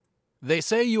They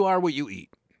say you are what you eat.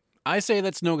 I say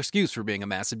that's no excuse for being a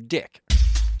massive dick.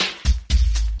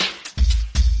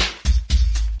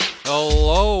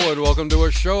 Hello and welcome to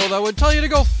a show that would tell you to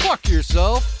go fuck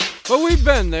yourself, but we've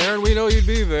been there and we know you'd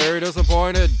be very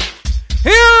disappointed.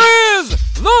 Here is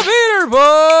the PeterPod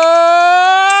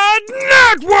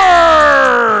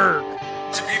Network!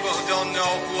 To people who don't know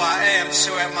who I am, to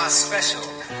show at my special.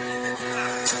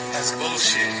 That's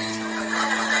bullshit.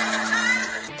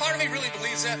 Part of me really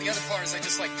believes that. The other part is I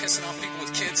just like pissing off people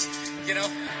with kids, you know? I'll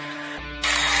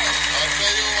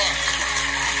tell you what.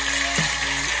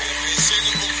 If you've seen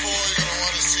him before, you're going to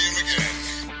want to see him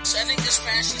again. Sending this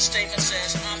fashion statement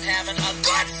says, I'm having a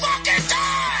good fucking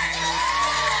time!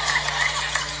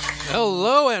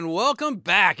 Hello and welcome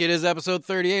back. It is episode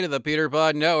 38 of the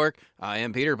PeterPod Network. I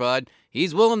am PeterPod.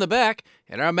 He's Will in the back,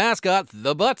 and our mascot,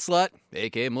 the butt slut,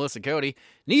 aka Melissa Cody,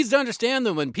 needs to understand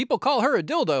that when people call her a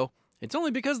dildo, it's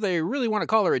only because they really want to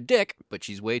call her a dick, but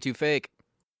she's way too fake.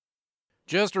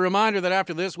 Just a reminder that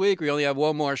after this week, we only have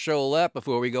one more show left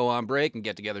before we go on break and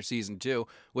get together season 2,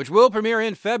 which will premiere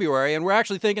in February, and we're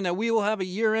actually thinking that we will have a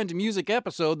year-end music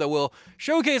episode that will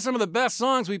showcase some of the best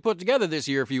songs we put together this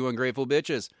year for you ungrateful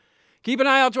bitches. Keep an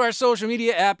eye out to our social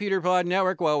media at PeterPod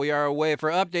Network while we are away for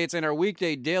updates and our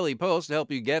weekday daily posts to help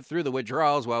you get through the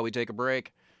withdrawals while we take a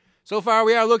break. So far,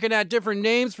 we are looking at different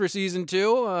names for season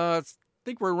 2. I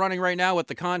think we're running right now with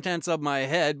the contents of my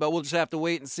head, but we'll just have to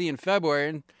wait and see in February,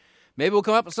 and maybe we'll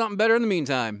come up with something better in the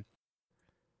meantime.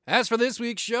 As for this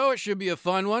week's show, it should be a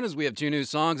fun one, as we have 2 new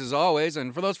songs as always,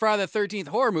 and for those Friday the 13th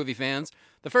horror movie fans,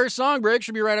 the first song break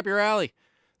should be right up your alley.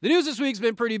 The news this week's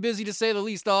been pretty busy to say the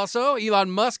least also. Elon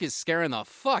Musk is scaring the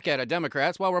fuck out of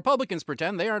Democrats, while Republicans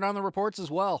pretend they aren't on the reports as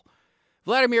well.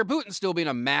 Vladimir Putin's still being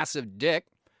a massive dick.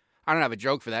 I don't have a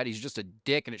joke for that, he's just a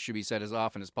dick and it should be said as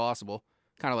often as possible.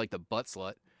 Kind of like the butt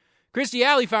slut. Christy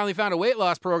Alley finally found a weight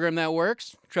loss program that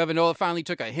works. Trevor Noah finally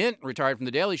took a hint, retired from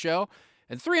The Daily Show.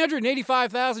 And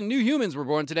 385,000 new humans were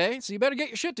born today, so you better get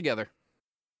your shit together.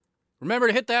 Remember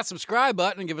to hit that subscribe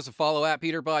button and give us a follow at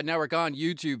PeterPod Network on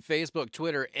YouTube, Facebook,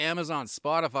 Twitter, Amazon,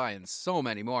 Spotify, and so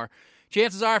many more.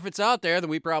 Chances are if it's out there, then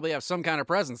we probably have some kind of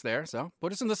presence there, so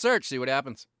put us in the search, see what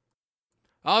happens.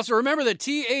 Also, remember the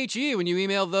THE when you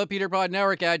email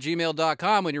thepeterpodnetwork at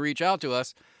gmail.com when you reach out to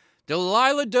us.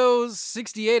 Delilah Doe's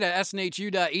 68 at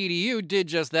snhu.edu did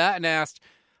just that and asked,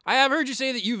 I have heard you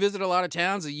say that you visit a lot of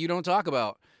towns that you don't talk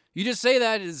about. You just say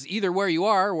that is either where you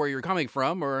are, where you're coming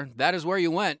from, or that is where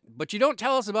you went, but you don't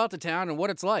tell us about the town and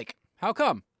what it's like. How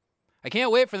come? I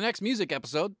can't wait for the next music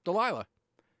episode, Delilah.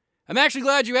 I'm actually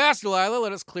glad you asked, Delilah.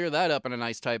 Let us clear that up in a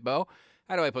nice typo.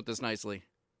 How do I put this nicely?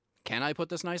 Can I put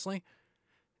this nicely?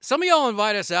 Some of y'all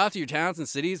invite us out to your towns and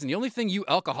cities, and the only thing you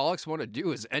alcoholics want to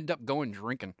do is end up going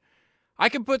drinking. I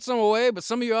can put some away, but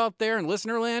some of you out there in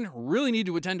listener land really need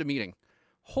to attend a meeting.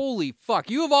 Holy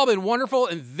fuck, you have all been wonderful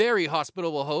and very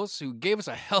hospitable hosts who gave us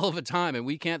a hell of a time, and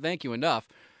we can't thank you enough.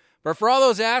 But for all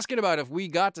those asking about if we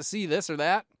got to see this or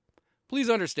that, please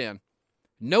understand,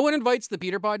 no one invites the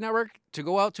PeterPod Network to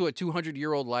go out to a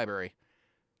 200-year-old library.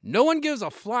 No one gives a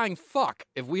flying fuck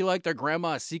if we like their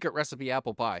grandma's secret recipe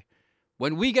apple pie.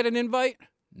 When we get an invite,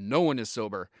 no one is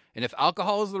sober, and if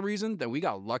alcohol is the reason, then we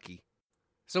got lucky.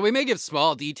 So we may give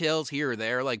small details here or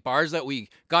there, like bars that we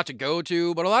got to go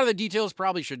to, but a lot of the details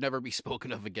probably should never be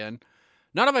spoken of again.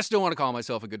 None of us still want to call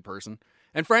myself a good person.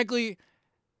 And frankly,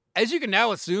 as you can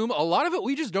now assume, a lot of it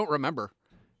we just don't remember.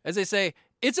 As they say,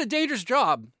 it's a dangerous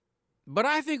job, but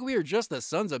I think we are just the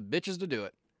sons of bitches to do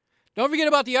it. Don't forget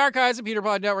about the archives at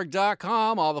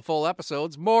PeterPodNetwork.com, all the full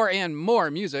episodes, more and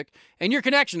more music, and your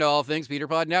connection to all things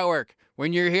PeterPod Network.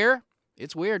 When you're here,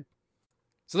 it's weird.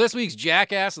 So this week's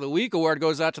Jackass of the Week award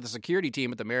goes out to the security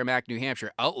team at the Merrimack, New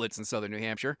Hampshire outlets in southern New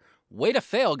Hampshire. Way to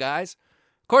fail, guys.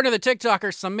 According to the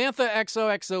TikToker Samantha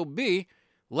XOXOB,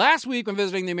 last week when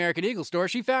visiting the American Eagle store,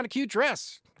 she found a cute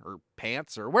dress, or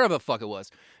pants, or whatever the fuck it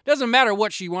was. Doesn't matter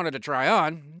what she wanted to try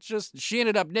on, it's just she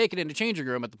ended up naked in the changing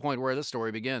room at the point where the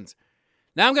story begins.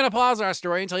 Now I'm going to pause our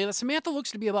story and tell you that Samantha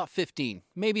looks to be about 15,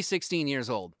 maybe 16 years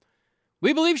old.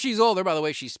 We believe she's older by the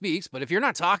way she speaks, but if you're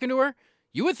not talking to her,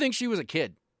 you would think she was a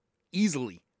kid.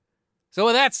 Easily. So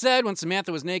with that said, when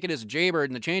Samantha was naked as a jaybird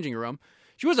in the changing room,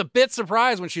 she was a bit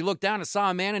surprised when she looked down and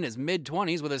saw a man in his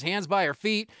mid-20s with his hands by her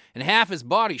feet and half his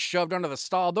body shoved under the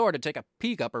stall door to take a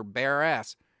peek up her bare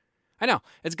ass. I know,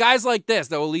 it's guys like this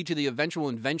that will lead to the eventual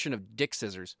invention of dick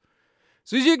scissors.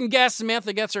 So as you can guess,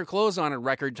 Samantha gets her clothes on in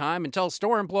record time and tells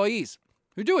store employees,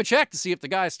 who do a check to see if the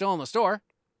guy is still in the store.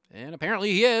 And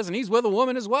apparently he is, and he's with a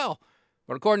woman as well.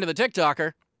 But according to the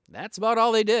TikToker, that's about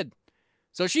all they did.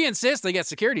 So she insists they get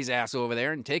security's ass over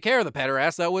there and take care of the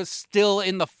pederast that was still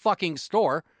in the fucking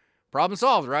store. Problem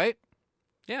solved, right?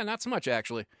 Yeah, not so much,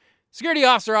 actually. Security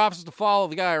officer offers to follow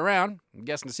the guy around, I'm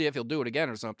guessing to see if he'll do it again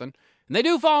or something. And they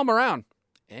do follow him around.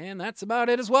 And that's about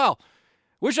it as well.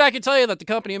 Wish I could tell you that the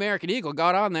company American Eagle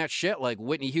got on that shit like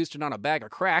Whitney Houston on a bag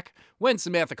of crack when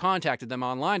Samantha contacted them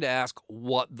online to ask,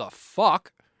 what the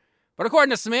fuck? But according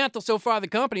to Samantha, so far the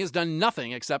company has done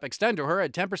nothing except extend to her a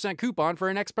 10% coupon for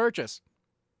her next purchase.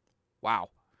 Wow.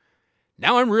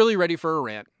 Now I'm really ready for a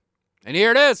rant. And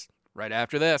here it is, right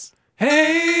after this.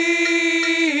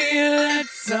 Hey,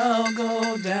 let's all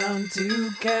go down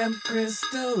to Camp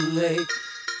Crystal Lake.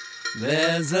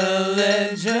 There's a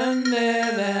legend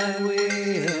there that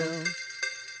will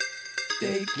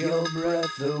take your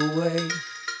breath away.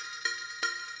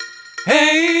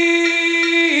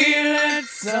 Hey,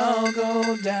 let's all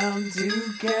go down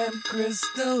to Camp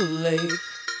Crystal Lake.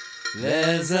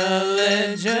 There's a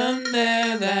legend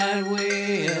there that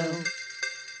will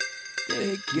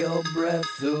take your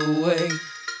breath away.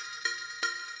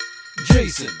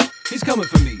 Jason, he's coming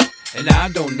for me, and I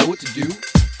don't know what to do.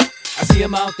 I see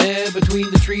him out there between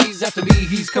the trees. After me,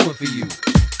 he's coming for you.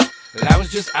 And I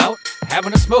was just out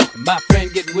having a smoke, my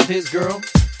friend getting with his girl.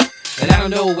 And I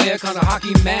don't know where caught a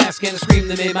hockey mask and a scream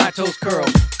that made my toes curl.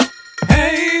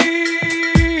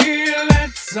 Hey,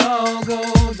 let's all go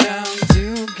down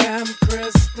to Camp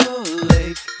Crystal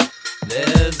Lake.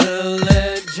 There's a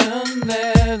legend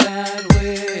there that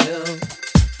will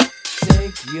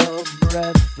take your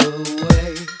breath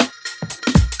away.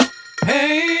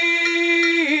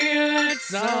 Hey,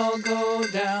 let's all go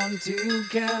down to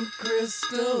Camp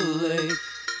Crystal Lake.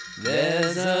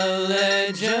 There's a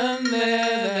legend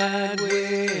there that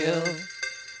will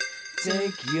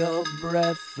take your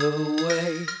breath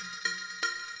away.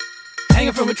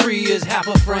 Hanging from a tree is half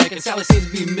a Frank, and Sally seems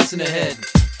to be missing a head.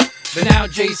 But now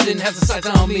Jason has the sights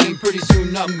on me, and pretty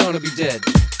soon I'm gonna be dead.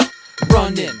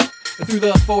 Running through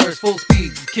the forest full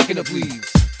speed, kicking up leaves.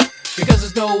 Because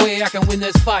there's no way I can win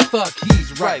this fight, fuck,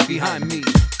 he's right behind me.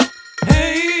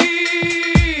 Hey,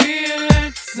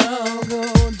 let's all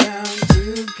go down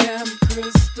to Camp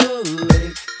Crystal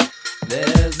Lake.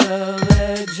 There's a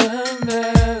legend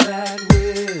there that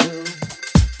will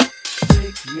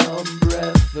take your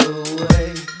breath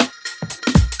away.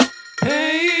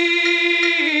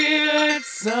 Hey,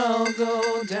 let's all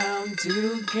go down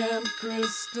to Camp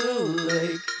Crystal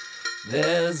Lake.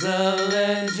 There's a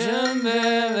legend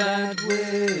there that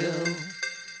will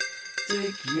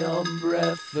take your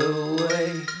breath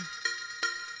away.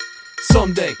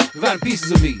 Someday, find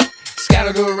pieces of me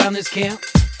scattered around this camp.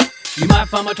 You might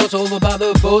find my torso over by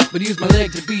the boat, but use my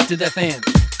leg to beat to death and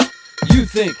you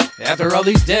think, after all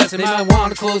these deaths, they might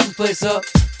want to close this place up.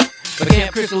 But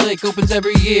Camp Crystal Lake opens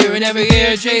every year, and every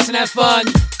year Jason has fun.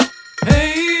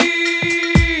 Hey,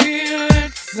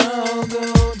 let's all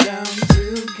go down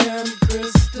to Camp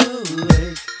Crystal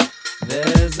Lake.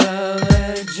 There's a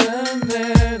legend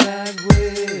there that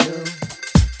will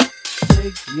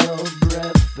take your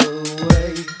breath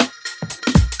away.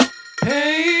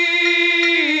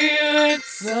 Hey,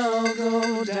 let's all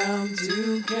go down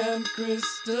to Camp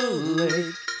Crystal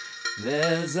Lake.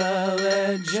 There's a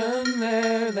legend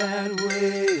there that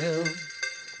will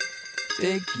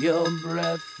take your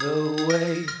breath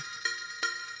away.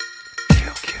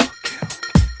 Kill, kill, kill.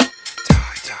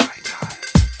 Die, die, die.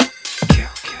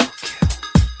 Kill, kill, kill.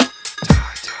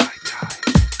 Die, die, die.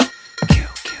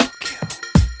 Kill, kill, kill.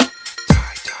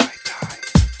 Die, die, die.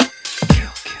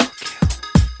 Kill, kill, kill.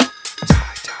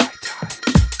 Die, die, die.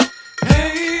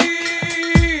 Hey,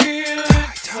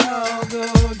 let's all go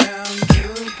down to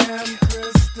Camp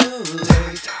Crystal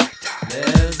Lake.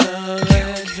 There's a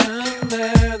legend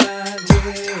there that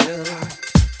will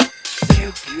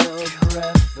take your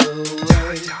breath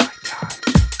away.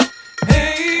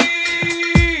 Hey,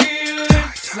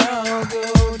 let's all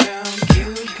go down to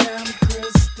Camp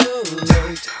Crystal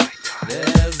Lake.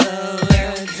 There's a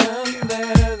legend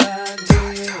there that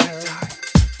will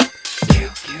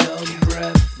take your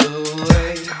breath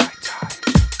away.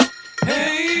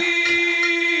 Hey,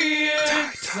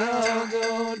 let's all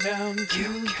go down to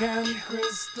Camp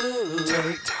Crystal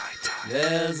Lake.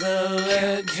 There's a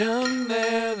legend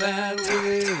there that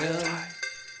will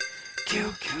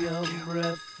take your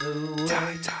breath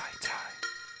away.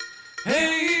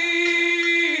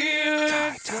 Hey,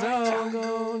 let's all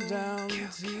go down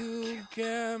to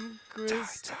Camp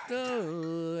Crystal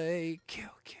Lake.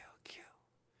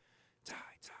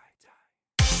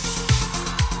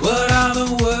 What are the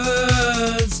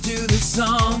words to the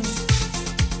song?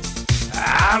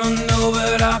 I don't know,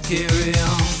 but I'll carry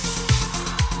on.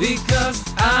 Because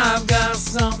I've got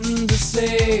something to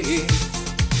say.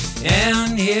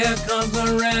 And here comes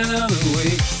the rant of the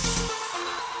week.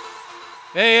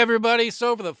 Hey everybody,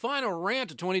 so for the final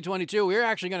rant of 2022, we're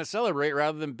actually going to celebrate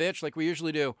rather than bitch like we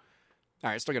usually do.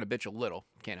 Alright, still going to bitch a little,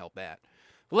 can't help that.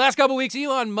 The last couple weeks,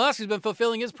 Elon Musk has been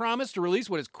fulfilling his promise to release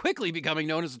what is quickly becoming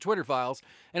known as the Twitter files,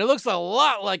 and it looks a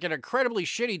lot like an incredibly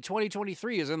shitty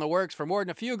 2023 is in the works for more than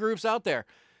a few groups out there,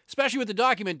 especially with the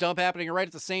document dump happening right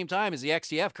at the same time as the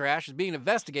XTF crash is being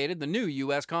investigated in the new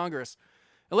U.S. Congress.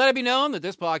 And let it be known that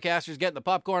this podcaster's getting the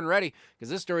popcorn ready, because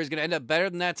this story is going to end up better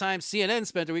than that time CNN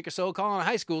spent a week or so calling a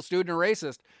high school student a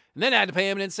racist, and then had to pay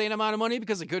him an insane amount of money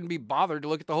because they couldn't be bothered to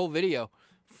look at the whole video.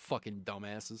 Fucking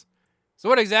dumbasses. So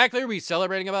what exactly are we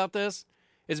celebrating about this?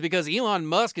 Is it because Elon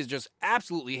Musk is just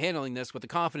absolutely handling this with the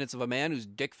confidence of a man whose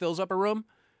dick fills up a room?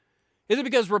 Is it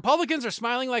because Republicans are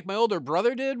smiling like my older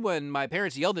brother did when my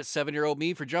parents yelled at 7-year-old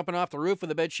me for jumping off the roof with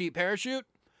a bedsheet parachute?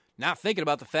 Not thinking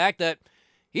about the fact that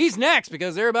he's next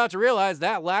because they're about to realize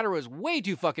that ladder was way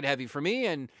too fucking heavy for me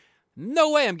and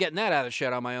no way I'm getting that out of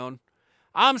shed on my own.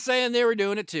 I'm saying they were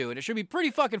doing it too, and it should be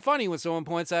pretty fucking funny when someone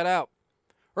points that out.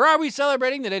 Or are we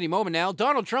celebrating that any moment now,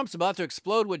 Donald Trump's about to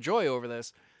explode with joy over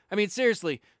this? I mean,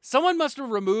 seriously, someone must have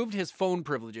removed his phone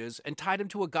privileges and tied him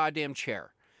to a goddamn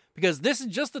chair. Because this is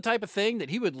just the type of thing that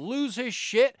he would lose his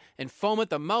shit and foam at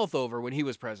the mouth over when he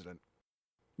was president.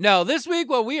 Now, this week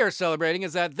what we are celebrating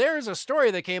is that there is a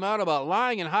story that came out about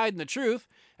lying and hiding the truth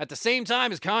at the same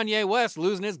time as Kanye West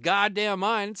losing his goddamn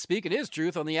mind, speaking his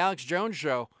truth on the Alex Jones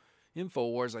show,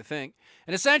 InfoWars I think,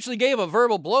 and essentially gave a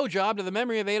verbal blowjob to the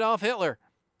memory of Adolf Hitler.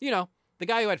 You know, the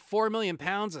guy who had 4 million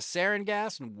pounds of sarin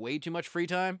gas and way too much free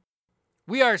time.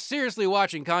 We are seriously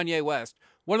watching Kanye West,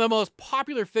 one of the most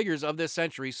popular figures of this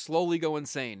century, slowly go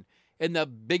insane, in the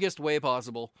biggest way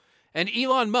possible. And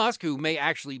Elon Musk, who may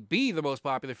actually be the most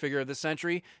popular figure of this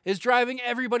century, is driving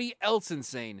everybody else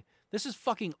insane. This is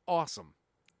fucking awesome.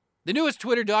 The newest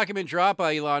Twitter document dropped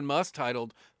by Elon Musk,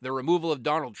 titled The Removal of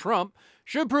Donald Trump,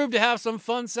 should prove to have some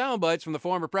fun sound bites from the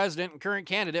former president and current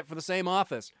candidate for the same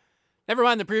office. Never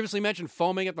mind the previously mentioned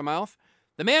foaming at the mouth.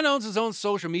 The man owns his own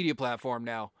social media platform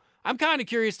now. I'm kind of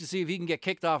curious to see if he can get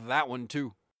kicked off that one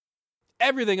too.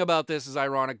 Everything about this is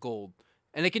ironic gold,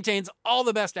 and it contains all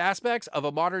the best aspects of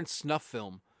a modern snuff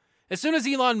film. As soon as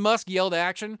Elon Musk yelled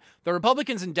action, the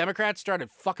Republicans and Democrats started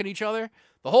fucking each other.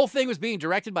 The whole thing was being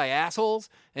directed by assholes,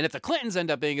 and if the Clintons end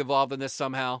up being involved in this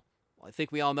somehow, well, I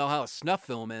think we all know how a snuff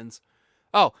film ends.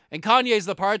 Oh, and Kanye's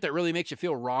the part that really makes you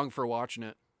feel wrong for watching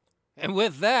it. And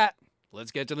with that,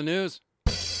 let's get to the news.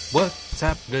 What's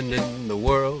happening in the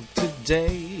world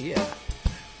today?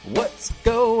 What's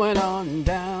going on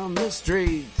down the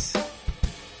streets?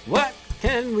 What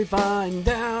can we find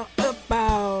out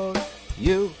about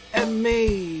you and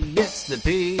me? It's the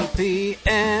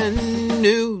PPN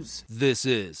News. This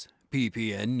is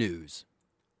PPN News.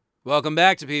 Welcome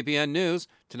back to PPN News.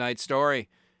 Tonight's story.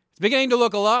 It's beginning to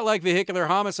look a lot like vehicular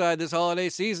homicide this holiday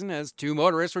season, as 2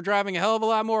 motorists were driving a hell of a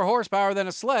lot more horsepower than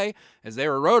a sleigh as they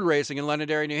were road racing in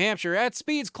Londonderry, New Hampshire at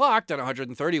speeds clocked at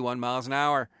 131 miles an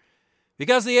hour.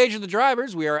 Because of the age of the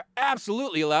drivers, we are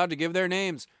absolutely allowed to give their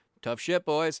names. Tough shit,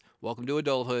 boys. Welcome to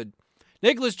adulthood.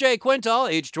 Nicholas J. Quintal,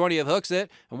 age 20 of Hooksett,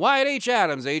 and Wyatt H.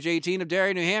 Adams, age 18 of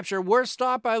Derry, New Hampshire, were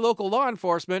stopped by local law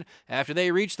enforcement after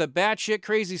they reached the batshit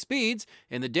crazy speeds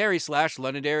in the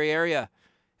Derry/Londonderry area.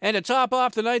 And to top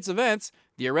off the night's events,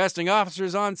 the arresting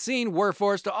officers on scene were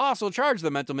forced to also charge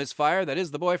the mental misfire that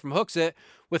is the boy from Hooksett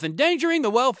with endangering the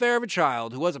welfare of a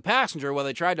child who was a passenger while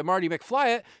they tried to Marty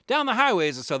McFly it down the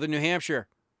highways of southern New Hampshire.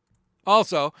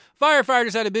 Also,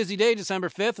 firefighters had a busy day December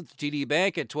 5th at the TD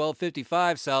Bank at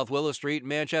 1255 South Willow Street in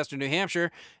Manchester, New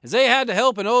Hampshire, as they had to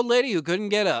help an old lady who couldn't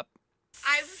get up.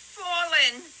 I've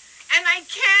fallen, and I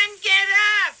can't get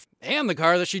up! And the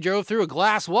car that she drove through a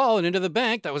glass wall and into the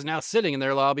bank that was now sitting in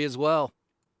their lobby as well.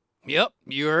 Yep,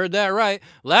 you heard that right.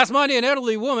 Last Monday, an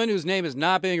elderly woman, whose name is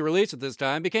not being released at this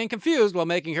time, became confused while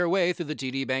making her way through the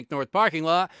TD Bank North parking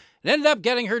lot and ended up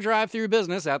getting her drive-through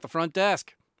business at the front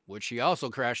desk, which she also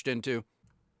crashed into.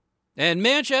 And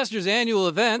Manchester's annual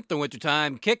event, the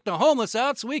Wintertime Kick the Homeless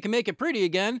Out So We Can Make It Pretty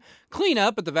Again, clean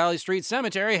up at the Valley Street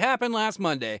Cemetery, happened last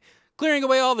Monday, clearing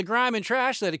away all the grime and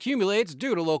trash that accumulates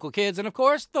due to local kids and, of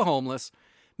course, the homeless.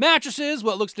 Mattresses,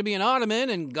 what looks to be an ottoman,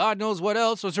 and God knows what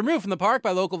else was removed from the park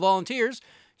by local volunteers,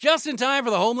 just in time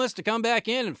for the homeless to come back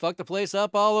in and fuck the place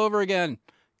up all over again.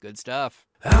 Good stuff.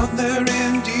 Out there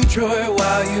in Detroit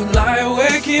while you lie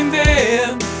awake in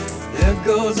bed,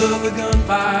 echoes of the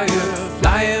gunfire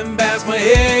flying past my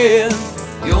head.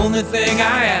 The only thing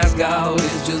I ask God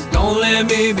is just don't let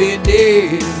me be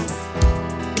dead.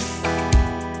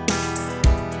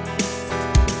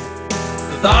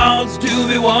 The thoughts do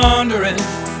be wandering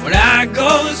when I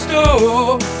go to the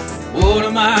store. What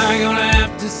am I gonna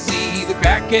have to see? The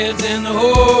crackheads and the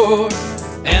whores.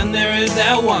 And there is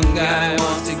that one guy who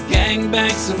wants to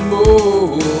gangbang some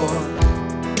more.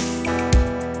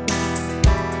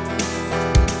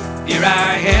 Here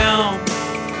I am,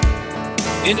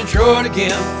 in Detroit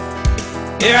again.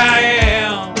 Here I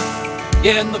am,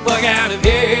 getting the fuck out of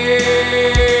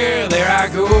here. There I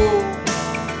go,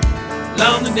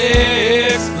 London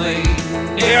explain.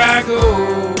 Here I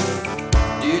go,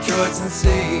 Detroit's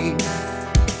insane.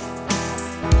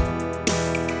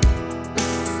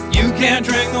 You can't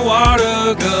drink the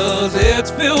water cause it's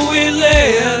filled with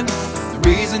lead. The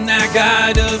reason that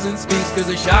guy doesn't speak cause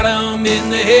they shot him in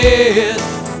the head.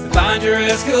 Find your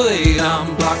Escalade,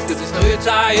 I'm blocked cause they stole your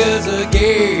tires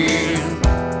again.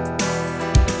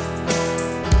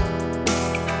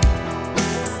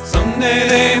 Someday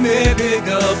they may pick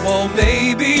up, or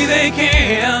maybe they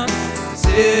can. The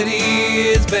city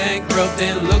is bankrupt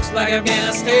and looks like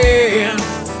Afghanistan.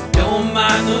 Don't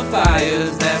mind the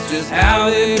fires, that's just how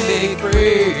they make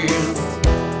friends.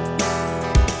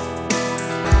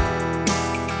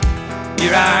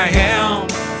 Here I am,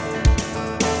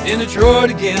 in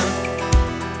Detroit again.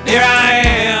 Here I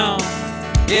am,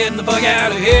 getting the fuck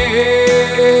out of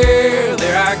here.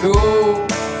 There I go,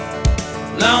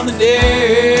 London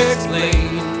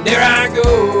explain. There I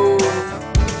go,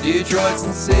 Detroit's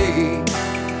insane.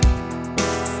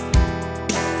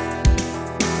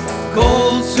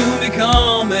 Cold soon be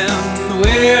coming, the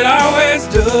way it always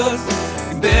does.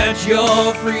 You bet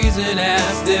your freezing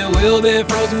ass there will be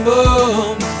frozen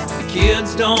bums. The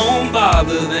kids don't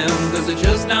bother them, cause they're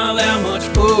just not that much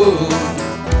fun.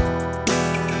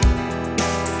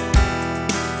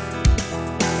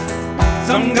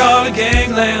 Some call it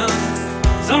gangland,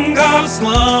 some call it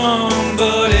slum,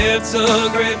 but it's a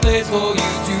great place for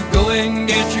you to go and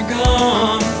get your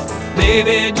gun.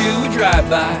 Maybe do a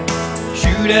drive-by,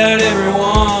 shoot at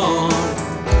everyone.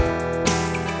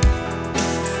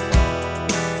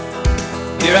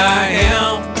 Here I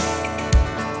am,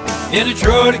 in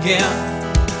Detroit again.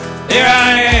 Here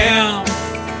I am,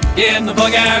 getting the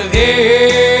fuck out of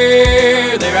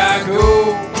here. There I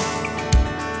go,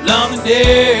 London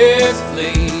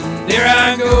explain. There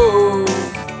I go,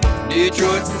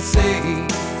 Detroit's insane.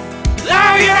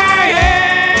 Now here I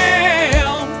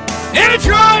am, in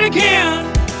Detroit again.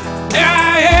 Here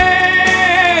I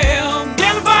am,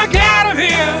 get the fuck out of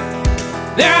here.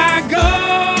 There I go,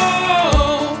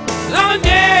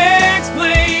 London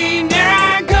explain. There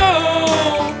I go,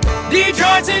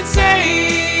 Detroit's insane.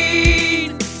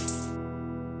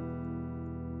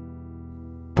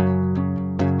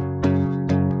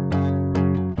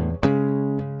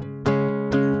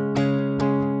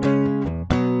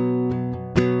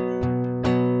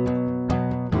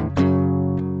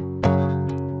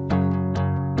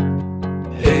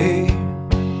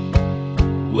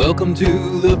 Welcome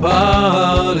to the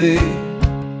party.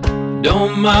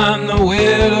 Don't mind the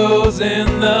widows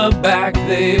in the back,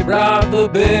 they brought the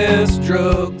best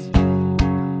drugs.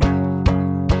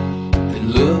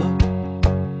 And look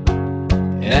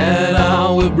at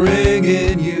how we're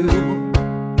bringing you.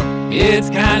 It's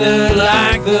kinda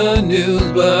like the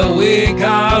news, but we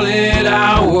call it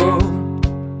our world.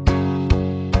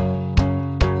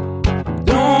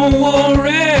 Don't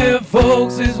worry,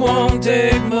 folks, this won't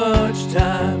take much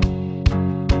time.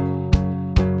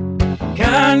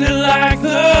 Kinda like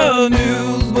the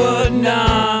news, but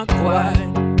not quite.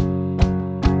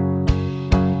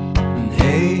 And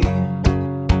hey,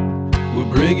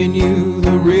 we're bringing you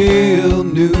the real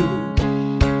news.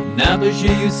 Not the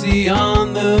shit you see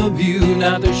on The View,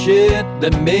 not the shit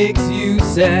that makes you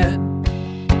sad.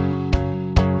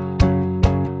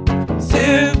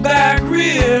 Sit back,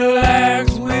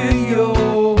 relax with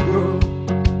your girl,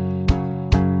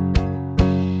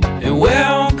 and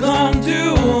welcome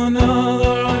to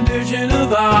another edition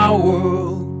of Our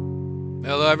World.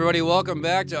 Hello, everybody. Welcome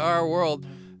back to Our World.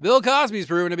 Bill Cosby's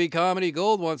proven to be comedy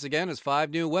gold once again as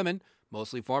 5 new women,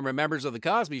 mostly former members of The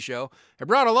Cosby Show, have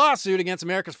brought a lawsuit against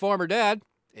America's former dad,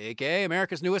 a.k.a.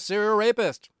 America's newest serial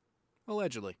rapist.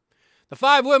 Allegedly. The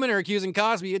 5 women are accusing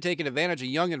Cosby of taking advantage of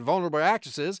young and vulnerable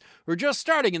actresses who are just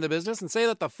starting in the business and say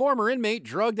that the former inmate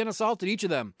drugged and assaulted each of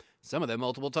them, some of them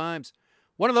multiple times.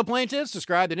 One of the plaintiffs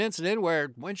described an incident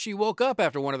where, when she woke up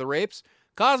after one of the rapes,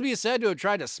 Cosby is said to have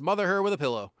tried to smother her with a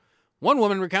pillow. One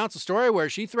woman recounts a story where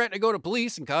she threatened to go to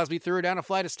police and Cosby threw her down a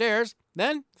flight of stairs,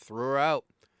 then threw her out.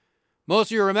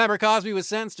 Most of you remember Cosby was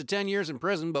sentenced to 10 years in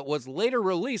prison, but was later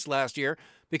released last year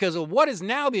because of what is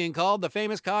now being called the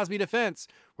famous Cosby defense,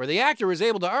 where the actor was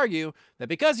able to argue that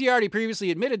because he already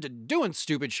previously admitted to doing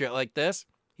stupid shit like this,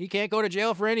 he can't go to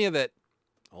jail for any of it.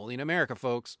 Only in America,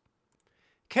 folks.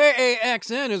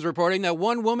 KAXN is reporting that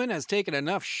one woman has taken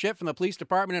enough shit from the police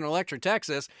department in Electra,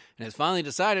 Texas, and has finally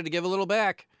decided to give a little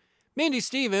back. Mindy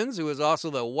Stevens, who is also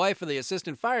the wife of the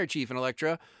assistant fire chief in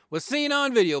Electra, was seen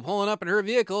on video pulling up in her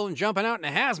vehicle and jumping out in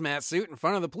a hazmat suit in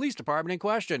front of the police department in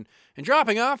question, and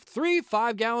dropping off 3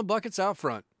 5-gallon buckets out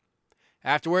front.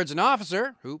 Afterwards, an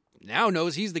officer, who now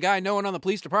knows he's the guy no one on the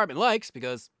police department likes,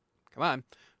 because, come on,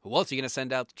 who else are you going to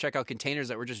send out to check out containers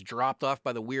that were just dropped off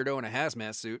by the weirdo in a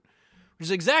hazmat suit? Which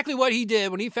is exactly what he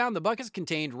did when he found the buckets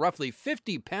contained roughly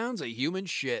 50 pounds of human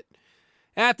shit.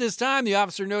 At this time, the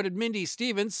officer noted Mindy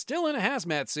Stevens, still in a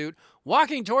hazmat suit,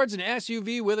 walking towards an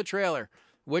SUV with a trailer,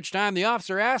 which time the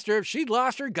officer asked her if she'd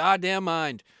lost her goddamn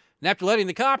mind. And after letting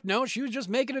the cop know she was just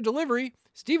making a delivery,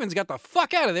 Stevens got the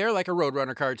fuck out of there like a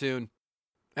Roadrunner cartoon.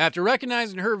 After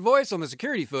recognizing her voice on the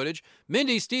security footage,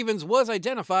 Mindy Stevens was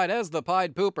identified as the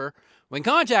Pied Pooper. When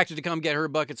contacted to come get her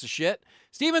buckets of shit,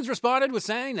 Stevens responded with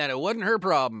saying that it wasn't her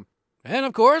problem. And,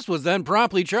 of course, was then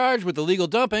promptly charged with illegal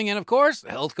dumping and, of course,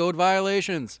 health code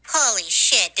violations. Holy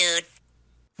shit, dude.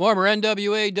 Former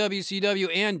NWA, WCW,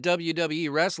 and WWE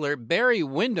wrestler Barry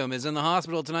Windham is in the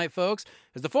hospital tonight, folks,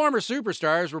 as the former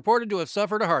superstar is reported to have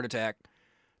suffered a heart attack.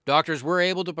 Doctors were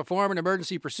able to perform an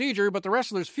emergency procedure, but the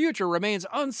wrestler's future remains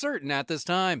uncertain at this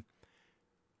time.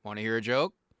 Want to hear a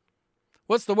joke?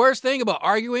 What's the worst thing about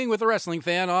arguing with a wrestling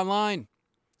fan online?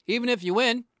 Even if you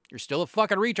win, you're still a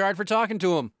fucking retard for talking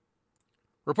to him.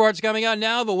 Reports coming out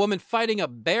now of a woman fighting a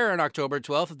bear on October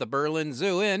 12th at the Berlin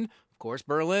Zoo in, of course,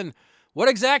 Berlin. What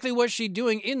exactly was she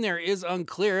doing in there is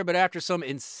unclear, but after some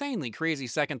insanely crazy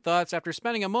second thoughts, after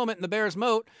spending a moment in the bear's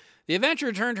moat, the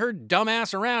adventurer turned her dumb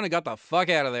ass around and got the fuck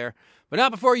out of there. But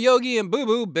not before Yogi and Boo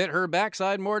Boo bit her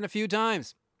backside more than a few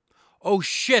times. Oh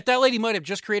shit, that lady might have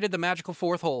just created the magical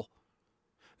fourth hole.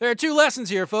 There are 2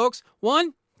 lessons here, folks.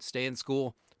 1, stay in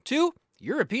school. 2,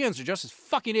 Europeans are just as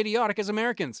fucking idiotic as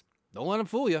Americans. Don't let them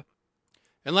fool you.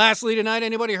 And lastly tonight,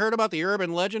 anybody heard about the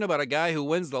urban legend about a guy who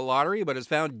wins the lottery but is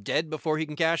found dead before he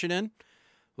can cash it in?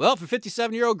 Well, for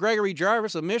 57-year-old Gregory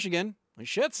Jarvis of Michigan,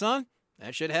 shit, son,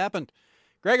 that shit happened.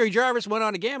 Gregory Jarvis went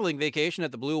on a gambling vacation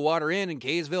at the Blue Water Inn in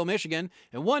Kaysville, Michigan,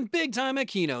 and won big time at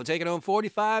Keno, taking home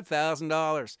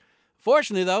 $45,000.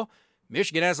 Fortunately, though,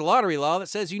 Michigan has a lottery law that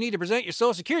says you need to present your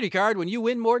Social Security card when you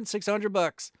win more than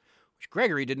 $600, which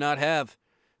Gregory did not have.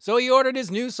 So he ordered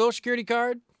his new Social Security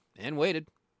card and waited.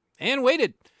 And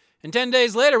waited. And 10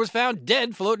 days later was found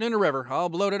dead floating in a river, all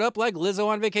bloated up like Lizzo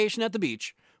on vacation at the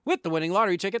beach, with the winning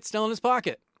lottery ticket still in his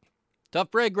pocket. Tough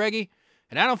break, Greggy.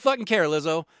 And I don't fucking care,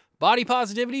 Lizzo. Body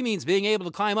positivity means being able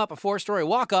to climb up a 4-story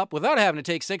walk-up without having to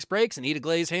take 6 breaks and eat a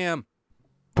glazed ham.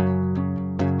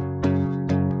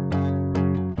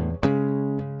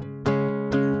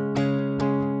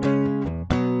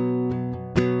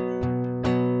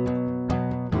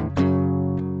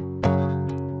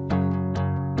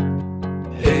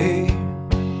 Hey,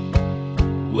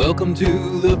 welcome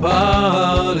to the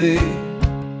party.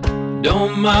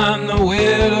 Don't mind the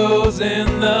widows in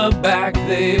the back,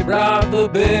 they brought the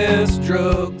best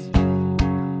drugs.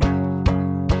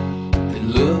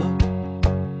 And look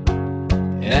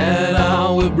at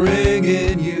all we're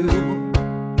bringing you.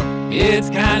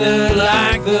 It's kinda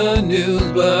like the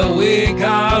news, but we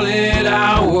call it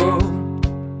our world.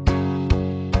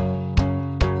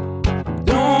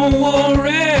 Don't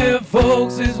worry,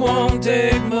 folks, this won't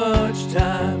take much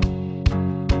time.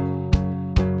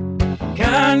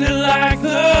 Kinda like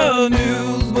the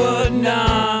news, but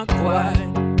not quite.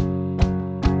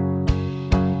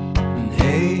 And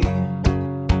hey,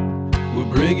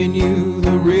 we're bringing you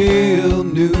the real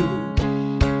news.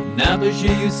 Not the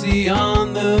shit you see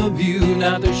on The View,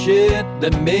 not the shit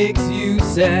that makes you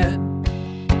sad.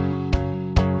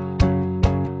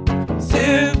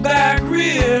 Sit back,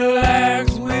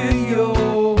 relax with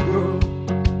your girl,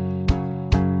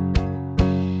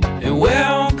 and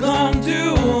welcome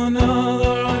to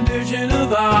another edition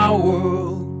of our world.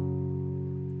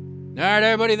 All right,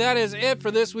 everybody, that is it for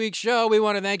this week's show. We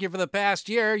want to thank you for the past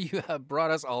year. You have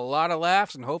brought us a lot of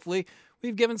laughs, and hopefully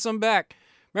we've given some back.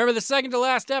 Remember, the second to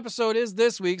last episode is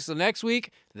this week, so next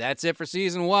week, that's it for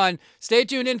Season 1. Stay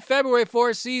tuned in February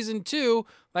for Season 2.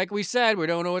 Like we said, we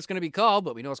don't know what it's going to be called,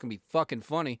 but we know it's going to be fucking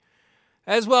funny.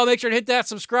 As well, make sure to hit that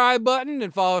subscribe button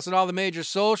and follow us on all the major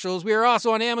socials. We are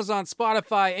also on Amazon,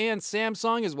 Spotify, and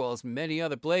Samsung, as well as many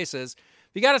other places.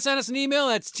 If you got to send us an email,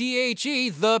 that's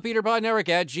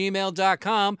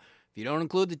thepeternetwork@gmail.com. If you don't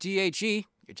include the THE,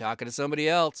 you're talking to somebody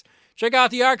else. Check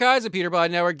out the archives at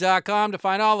PeterPodNetwork.com to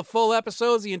find all the full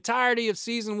episodes, the entirety of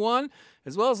Season 1,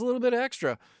 as well as a little bit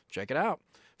extra. Check it out.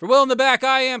 For Will in the Back,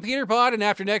 I am PeterPod, and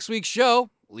after next week's show,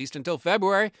 at least until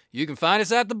February, you can find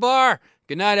us at the bar.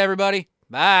 Good night, everybody.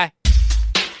 Bye.